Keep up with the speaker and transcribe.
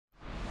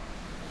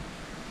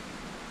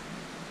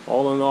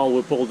All in all,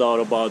 we pulled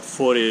out about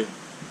 40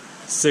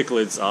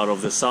 cichlids out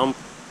of the sump,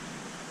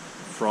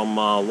 from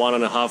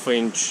 1.5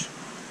 inch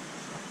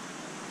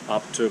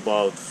up to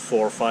about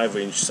 4 or 5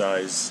 inch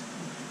size.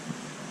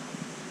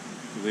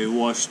 They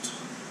washed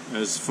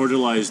as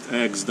fertilized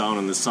eggs down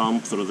in the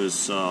sump through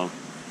this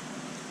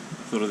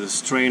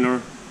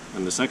strainer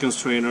and the second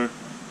strainer,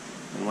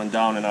 and went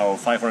down in our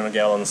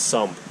 500-gallon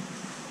sump.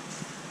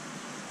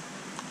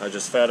 I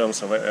just fed them,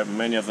 so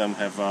many of them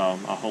have are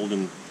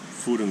holding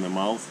food in their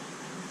mouth.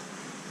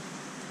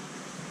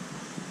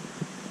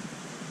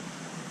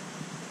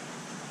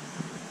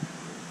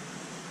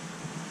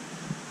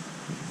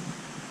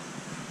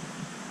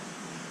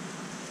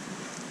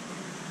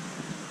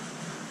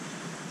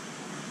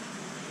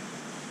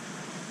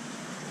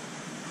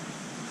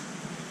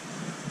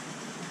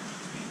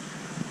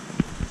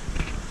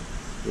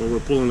 We're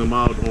pulling them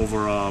out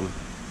over a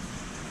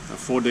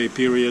 4-day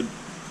period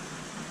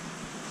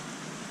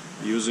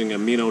using a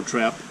minnow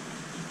trap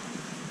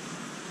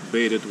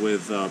baited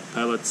with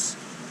pellets.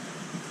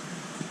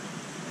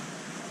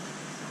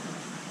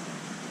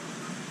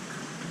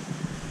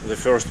 The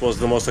first was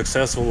the most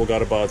successful. We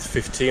got about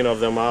 15 of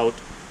them out,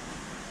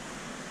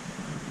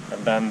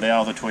 and then the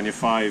other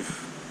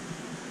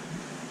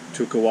 25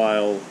 took a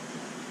while,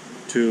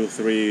 2,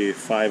 3,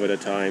 5 at a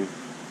time.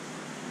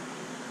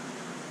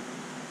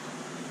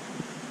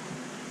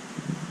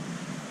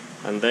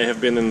 And they have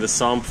been in the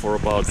sump for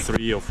about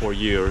 3 or 4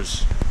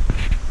 years.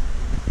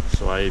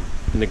 So I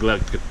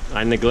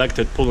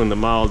neglected pulling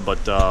them out, but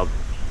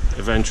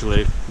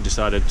eventually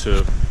decided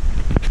to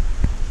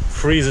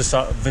free the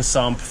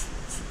sump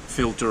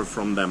filter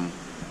from them.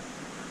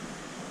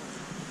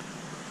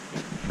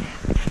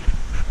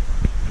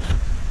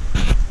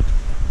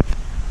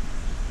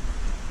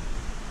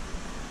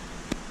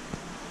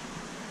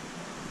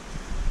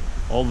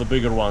 All the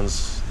bigger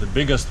ones, the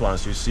biggest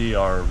ones you see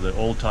are the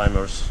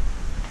old-timers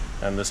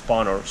and the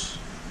spawners.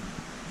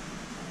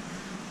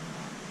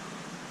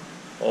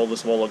 All the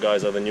smaller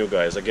guys are the new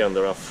guys. Again,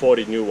 there are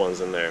 40 new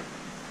ones in there,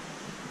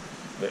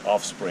 the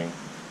offspring.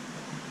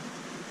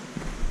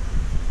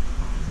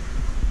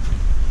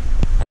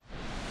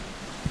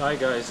 Hi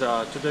guys,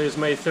 today is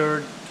May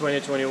 3rd,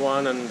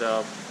 2021, and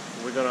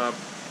we're gonna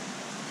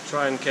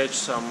try and catch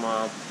some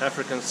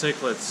African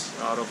cichlids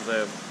out of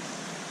the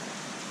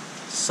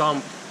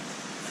sump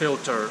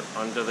filter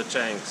under the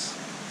tanks.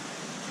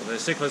 So the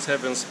cichlids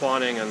have been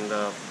spawning, and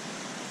the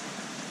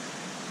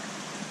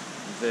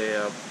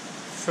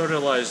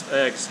fertilized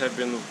eggs have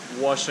been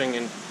washing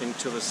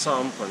into the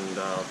sump, and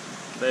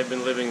they've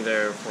been living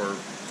there for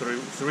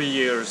 3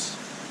 years,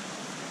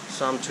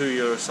 some 2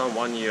 years, some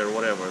 1 year,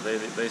 whatever.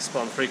 They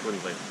spawn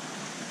frequently,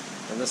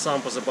 and the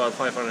sump is about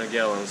 500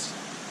 gallons.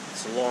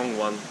 It's a long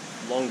one,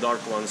 long dark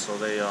one, so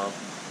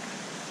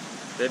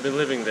they've been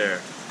living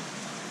there.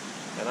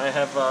 And I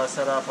have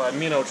set up a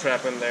minnow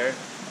trap in there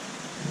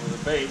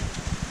with a bait.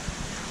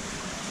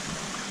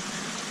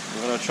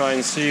 I'm gonna try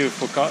and see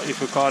if we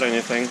caught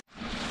anything.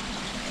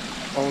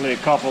 Only a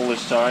couple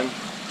this time.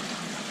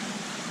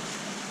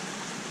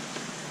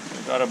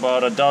 I got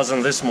about a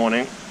dozen this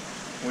morning,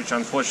 which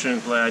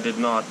unfortunately I did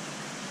not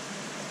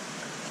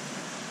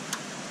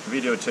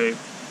videotape.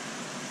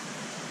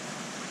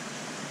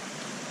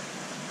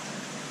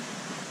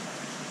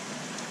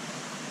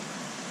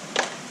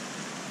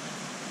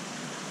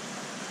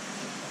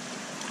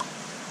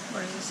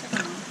 Where's the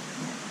second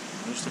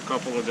one? Just a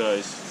couple of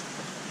guys.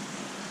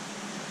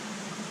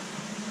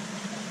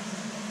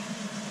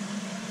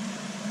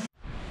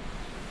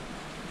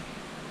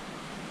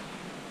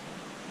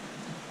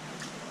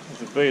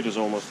 The bait is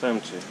almost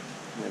empty.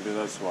 Maybe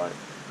that's why.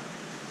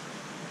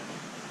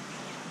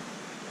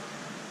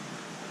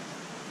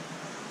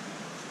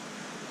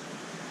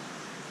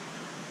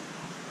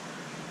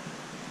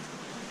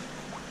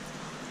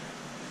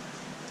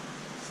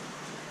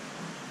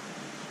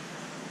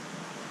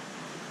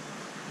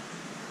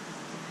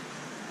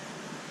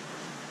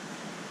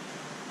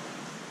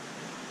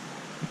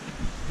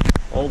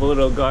 All the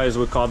little guys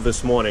we caught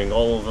this morning,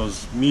 all of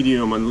those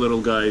medium and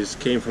little guys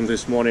came from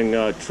this morning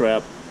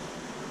trap,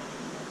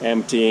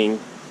 emptying.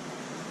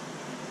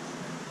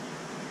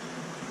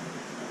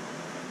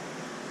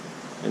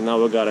 And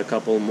now we got a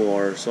couple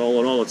more. So all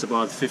in all, it's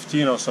about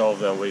 15 or so of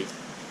them we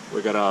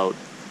got out.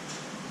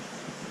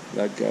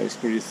 That guy's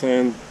pretty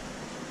thin.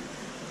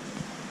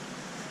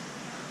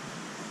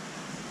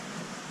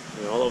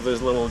 And all of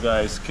these little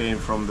guys came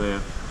from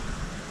the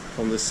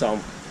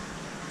sump.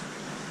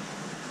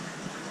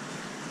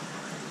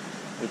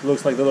 It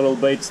looks like the little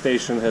bait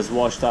station has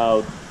washed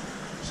out,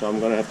 so I'm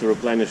gonna have to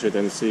replenish it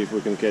and see if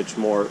we can catch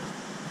more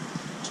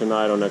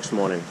tonight or next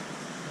morning.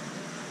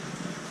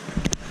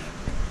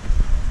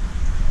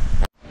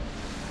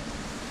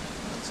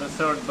 It's a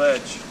third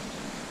batch.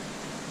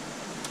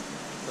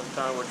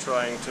 Sometimes we're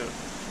trying to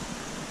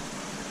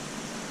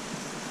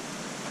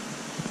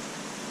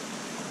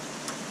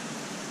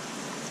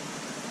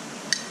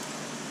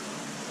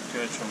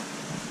catch them.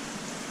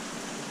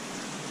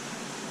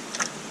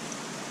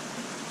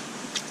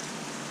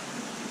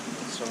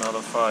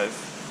 Another 5.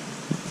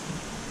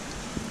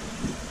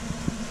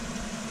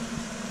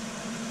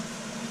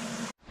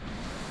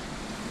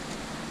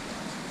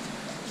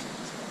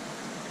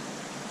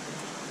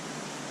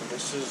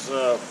 This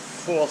is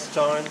fourth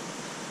time.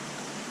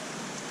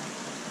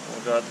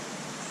 We got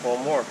 4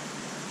 more.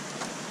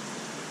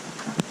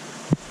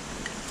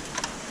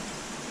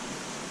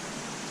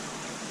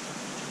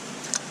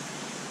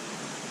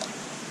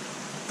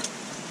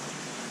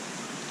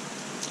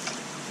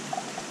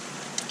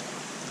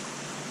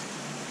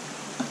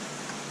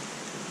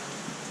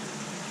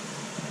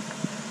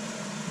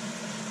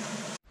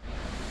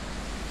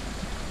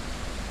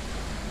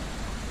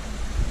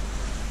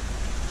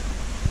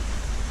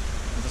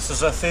 This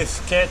is a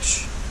 5th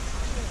catch.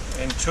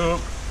 In 2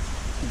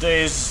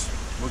 days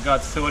we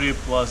got 30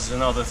 plus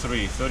another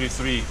 3,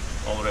 33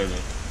 already.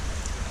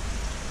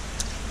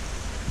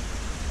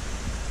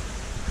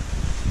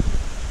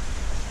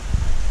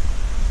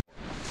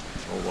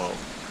 Oh wow.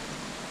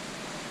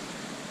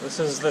 This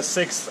is the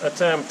 6th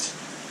attempt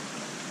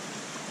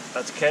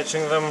at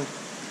catching them,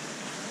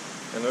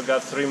 and we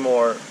got 3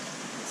 more.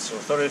 So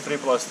 33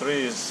 plus 3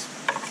 is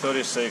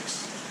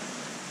 36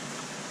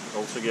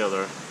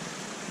 altogether.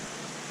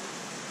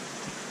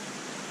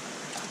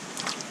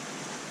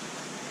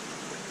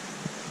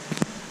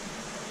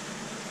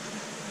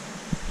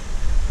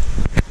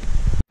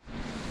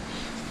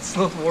 It's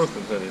not worth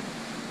it, Eddie.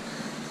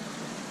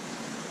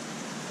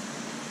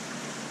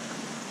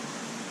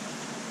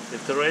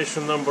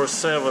 Iteration number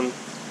 7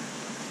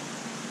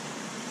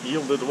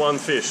 yielded 1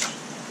 fish.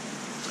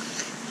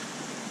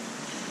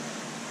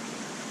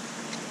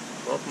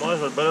 Not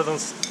much, but better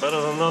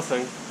than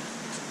nothing.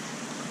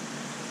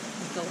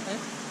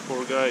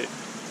 Poor guy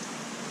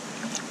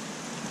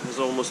has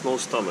almost no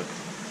stomach.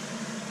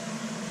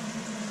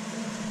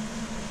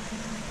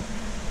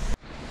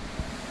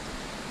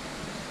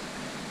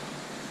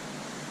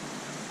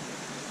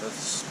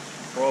 That's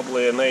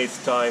probably an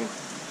 8th time.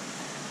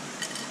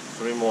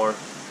 3 more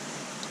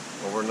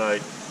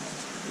overnight,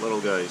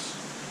 little guys.